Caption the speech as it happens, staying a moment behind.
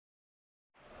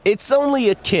It's only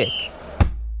a kick,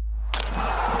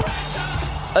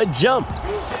 a jump,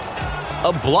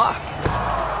 a block.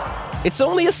 It's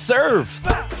only a serve.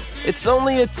 It's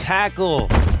only a tackle,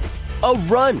 a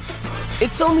run.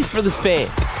 It's only for the fans.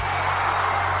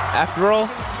 After all,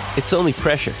 it's only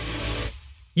pressure.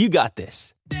 You got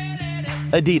this.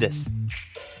 Adidas.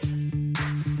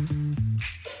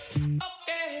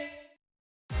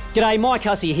 G'day, Mike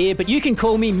Hussey here, but you can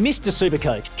call me Mr.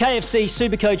 Supercoach. KFC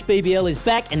Supercoach BBL is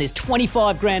back and there's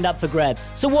 25 grand up for grabs.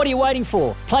 So what are you waiting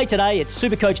for? Play today at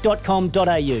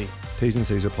supercoach.com.au. T's and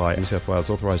C's apply. New South Wales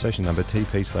authorisation number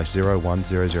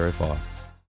TP/01005.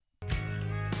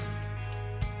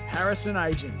 Harrison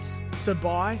Agents. To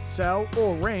buy, sell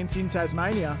or rent in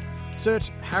Tasmania, search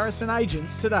Harrison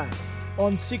Agents today.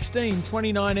 On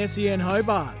 1629 SEN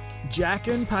Hobart, Jack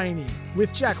and Paney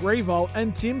with Jack Revolt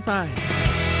and Tim Payne.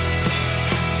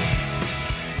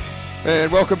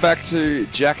 And welcome back to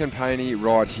Jack and Paney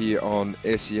right here on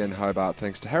SEN Hobart,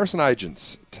 thanks to Harrison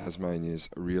Agents, Tasmania's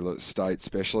real estate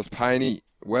specialist. Paney,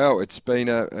 well, it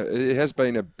has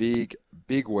been a big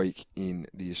week in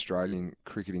the Australian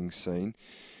cricketing scene.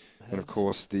 And of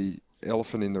course, the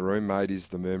elephant in the room, mate, is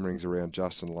the murmurings around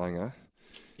Justin Langer.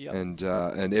 Yep.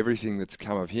 And everything that's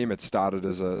come of him. It started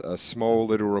as a small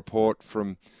little report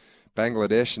from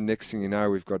Bangladesh, and next thing you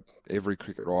know, we've got every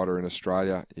cricket writer in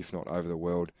Australia, if not over the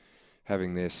world,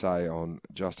 having their say on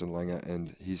Justin Langer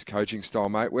and his coaching style,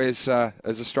 mate. As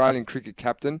Australian cricket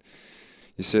captain,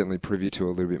 you're certainly privy to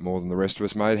a little bit more than the rest of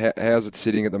us, mate. How's it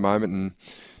sitting at the moment,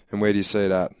 and where do you see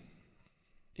it at?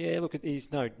 Yeah, look,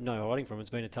 there's no hiding from it.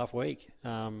 It's been a tough week.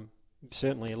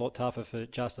 Certainly a lot tougher for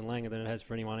Justin Langer than it has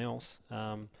for anyone else.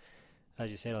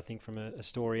 As you said, I think from a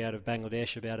story out of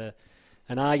Bangladesh about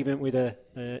an argument with an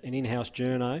in-house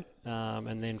journo,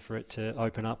 and then for it to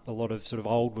open up a lot of sort of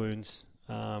old wounds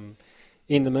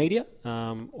in the media,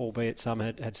 albeit some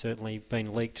had certainly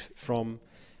been leaked from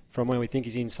where we think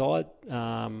is inside.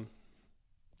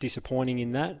 Disappointing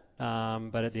in that,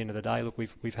 but at the end of the day, look,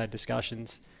 we've had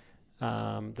discussions.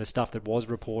 The stuff that was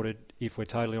reported, if we're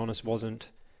totally honest, wasn't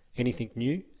anything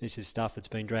new. This is stuff that's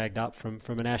been dragged up from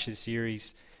an Ashes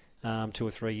series 2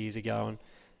 or 3 years ago,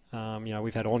 and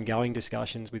we've had ongoing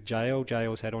discussions with JL.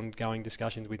 JL's had ongoing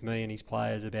discussions with me and his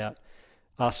players about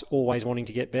us always wanting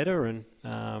to get better, and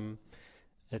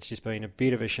it's just been a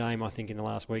bit of a shame, I think, in the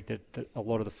last week that a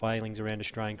lot of the failings around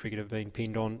Australian cricket have been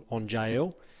pinned on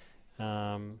JL.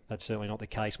 That's certainly not the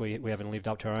case. We haven't lived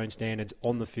up to our own standards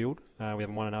on the field. We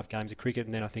haven't won enough games of cricket,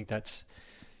 and then I think that's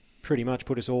pretty much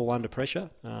put us all under pressure.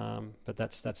 But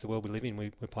that's the world we live in.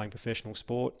 We're playing professional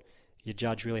sport. You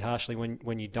judge really harshly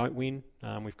when you don't win.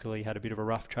 We've clearly had a bit of a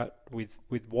rough track with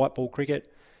white ball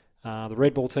cricket. The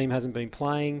red ball team hasn't been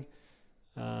playing,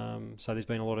 so there's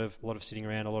been a lot of sitting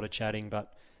around, a lot of chatting.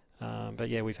 But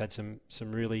yeah, we've had some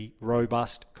really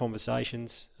robust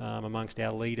conversations amongst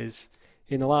our leaders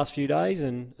in the last few days,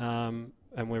 and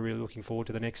we're really looking forward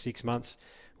to the next 6 months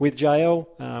with JL.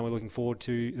 We're looking forward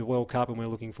to the World Cup, and we're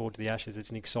looking forward to the Ashes. It's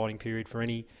an exciting period for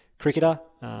any cricketer,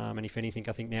 and if anything,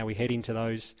 I think now we head into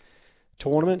those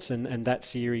tournaments and that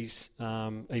series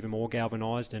even more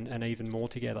galvanised and even more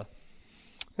together.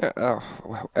 Yeah,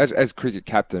 well, as cricket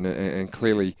captain, and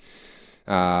clearly,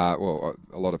 a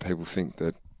lot of people think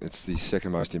that it's the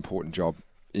second most important job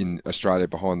in Australia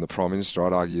behind the Prime Minister.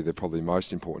 I'd argue the probably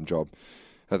most important job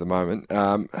at the moment.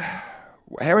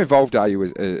 How involved are you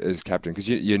as captain? Because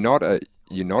you're not a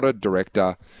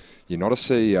director, you're not a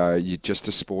CEO, you're just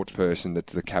a sports person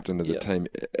that's the captain of the team.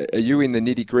 Are you in the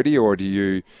nitty gritty, or do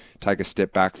you take a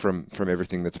step back from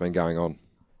everything that's been going on?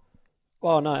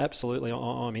 Well, no, absolutely.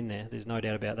 I'm in there. There's no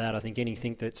doubt about that. I think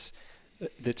anything that's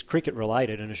cricket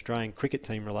related and Australian cricket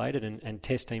team related and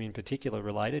Test team in particular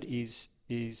related is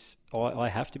I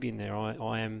have to be in there.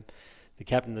 I am the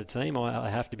captain of the team. I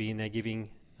have to be in there giving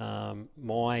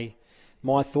my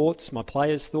thoughts, my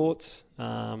players' thoughts. We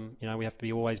have to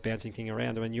be always bouncing things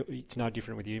around. I mean, it's no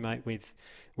different with you, mate.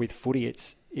 With footy,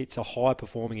 it's a high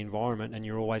performing environment, and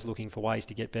you're always looking for ways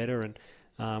to get better. And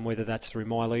whether that's through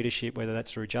my leadership, whether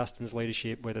that's through Justin's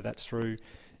leadership, whether that's through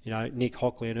Nick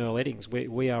Hockley and Earl Eddings,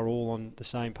 we are all on the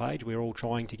same page. We're all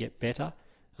trying to get better.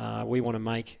 We want to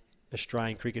make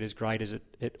Australian cricket as great as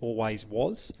it always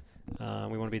was. We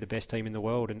want to be the best team in the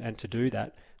world, and to do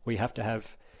that, we have to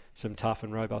have some tough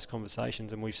and robust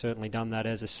conversations, and we've certainly done that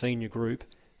as a senior group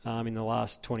in the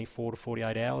last 24 to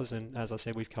 48 hours, and as I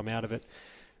said, we've come out of it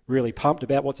really pumped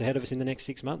about what's ahead of us in the next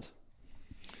 6 months.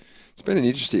 It's been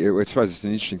I suppose it's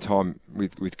an interesting time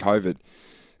with COVID,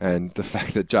 and the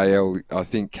fact that JL, I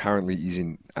think, currently is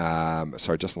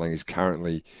Justin Langer is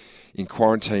currently in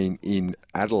quarantine in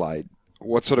Adelaide.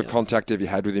 What sort of contact have you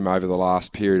had with him over the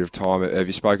last period of time? Have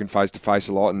you spoken face to face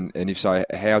a lot, and if so,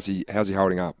 how's he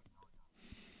holding up?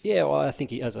 Yeah, well, I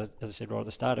think as I said right at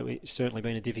the start, it's certainly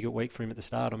been a difficult week for him at the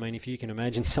start. I mean, if you can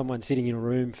imagine someone sitting in a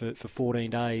room for 14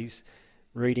 days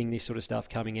reading this sort of stuff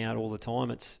coming out all the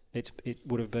time, it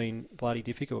would have been bloody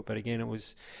difficult. But again, it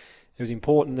was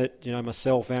important that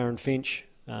myself, Aaron Finch,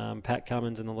 Pat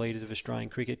Cummins, and the leaders of Australian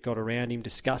cricket got around him,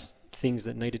 discussed things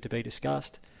that needed to be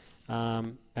discussed,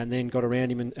 and then got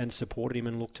around him and supported him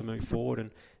and looked to move forward.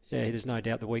 And yeah, there's no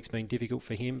doubt the week's been difficult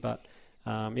for him, but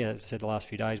as I said, the last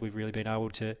few days we've really been able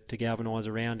to galvanise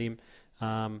around him,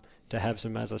 to have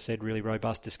some, as I said, really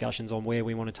robust discussions on where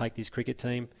we want to take this cricket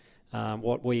team,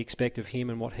 what we expect of him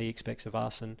and what he expects of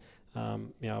us. And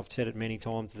I've said it many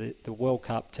times, the World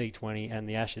Cup, T20 and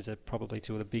the Ashes are probably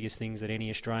two of the biggest things that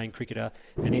any Australian cricketer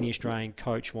and any Australian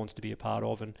coach wants to be a part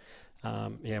of. And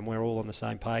and we're all on the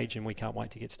same page, and we can't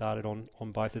wait to get started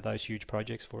on both of those huge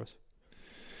projects for us.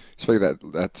 Speaking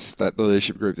of that's that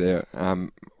leadership group there.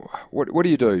 What do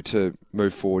you do to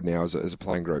move forward now as a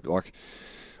playing group? Like,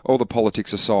 all the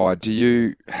politics aside,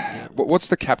 what's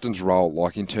the captain's role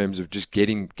like in terms of just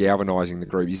galvanising the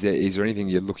group? Is there anything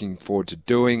you're looking forward to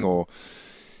doing, or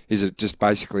is it just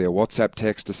basically a WhatsApp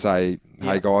text to say,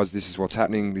 hey guys, this is what's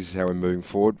happening, this is how we're moving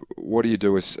forward? What do you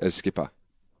do as skipper?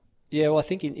 Yeah, well, I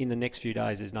think in the next few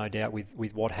days, there's no doubt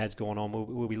with what has gone on,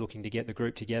 we'll be looking to get the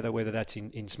group together, whether that's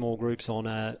in small groups on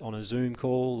a Zoom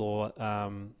call,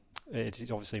 or it's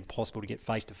obviously impossible to get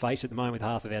face-to-face at the moment with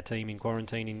half of our team in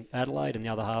quarantine in Adelaide and the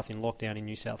other half in lockdown in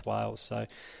New South Wales. So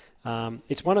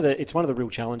it's one of the real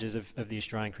challenges of the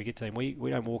Australian cricket team. We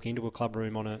don't walk into a club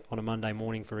room on a Monday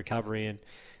morning for recovery and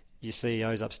your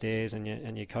CEO's upstairs and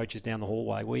your coaches down the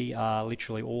hallway. We are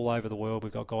literally all over the world.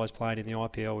 We've got guys playing in the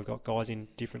IPL. We've got guys in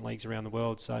different leagues around the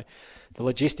world. So the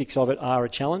logistics of it are a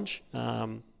challenge.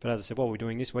 But as I said, what we're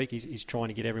doing this week is trying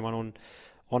to get everyone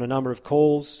on a number of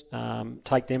calls,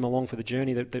 take them along for the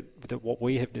journey that what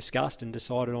we have discussed and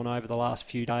decided on over the last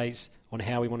few days on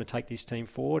how we want to take this team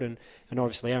forward. And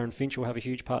obviously Aaron Finch will have a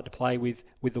huge part to play with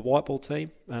the white ball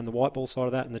team and the white ball side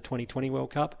of that in the 2020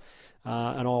 World Cup.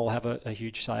 And I'll have a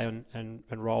huge say and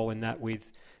role in that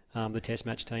with the test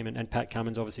match team. And Pat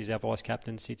Cummins, obviously, is our vice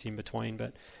captain, sits in between.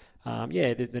 But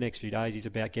the next few days is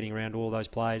about getting around all those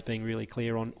players, being really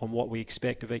clear on what we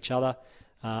expect of each other.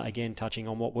 Again, touching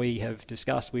on what we have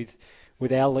discussed with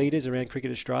our leaders around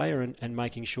Cricket Australia and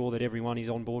making sure that everyone is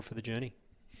on board for the journey.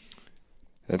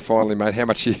 And finally, mate, how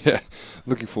much are you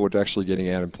looking forward to actually getting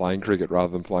out and playing cricket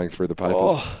rather than playing through the papers?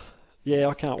 Oh, yeah,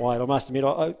 I can't wait. I must admit,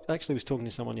 I actually was talking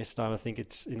to someone yesterday, and I think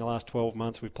it's in the last 12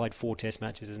 months we've played 4 test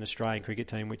matches as an Australian cricket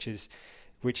team, which is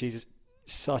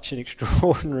such an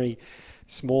extraordinary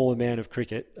small amount of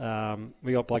cricket.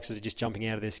 We got blokes that are just jumping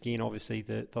out of their skin. Obviously,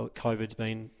 the COVID's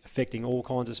been affecting all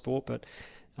kinds of sport, but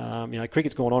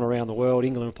cricket's gone on around the world.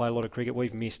 England have played a lot of cricket.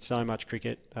 We've missed so much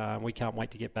cricket. We can't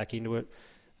wait to get back into it.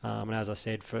 And as I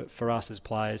said, for us as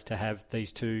players to have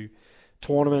these 2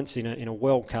 tournaments in a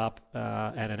World Cup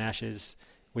and an Ashes,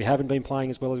 we haven't been playing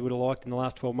as well as we would have liked in the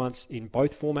last 12 months in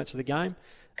both formats of the game.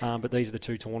 But these are the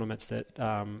 2 tournaments that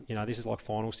this is like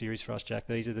final series for us, Jack.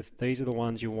 These are the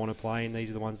ones you want to play in.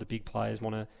 These are the ones the big players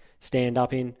want to stand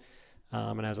up in.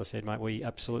 And as I said, mate, we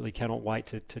absolutely cannot wait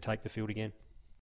to take the field again.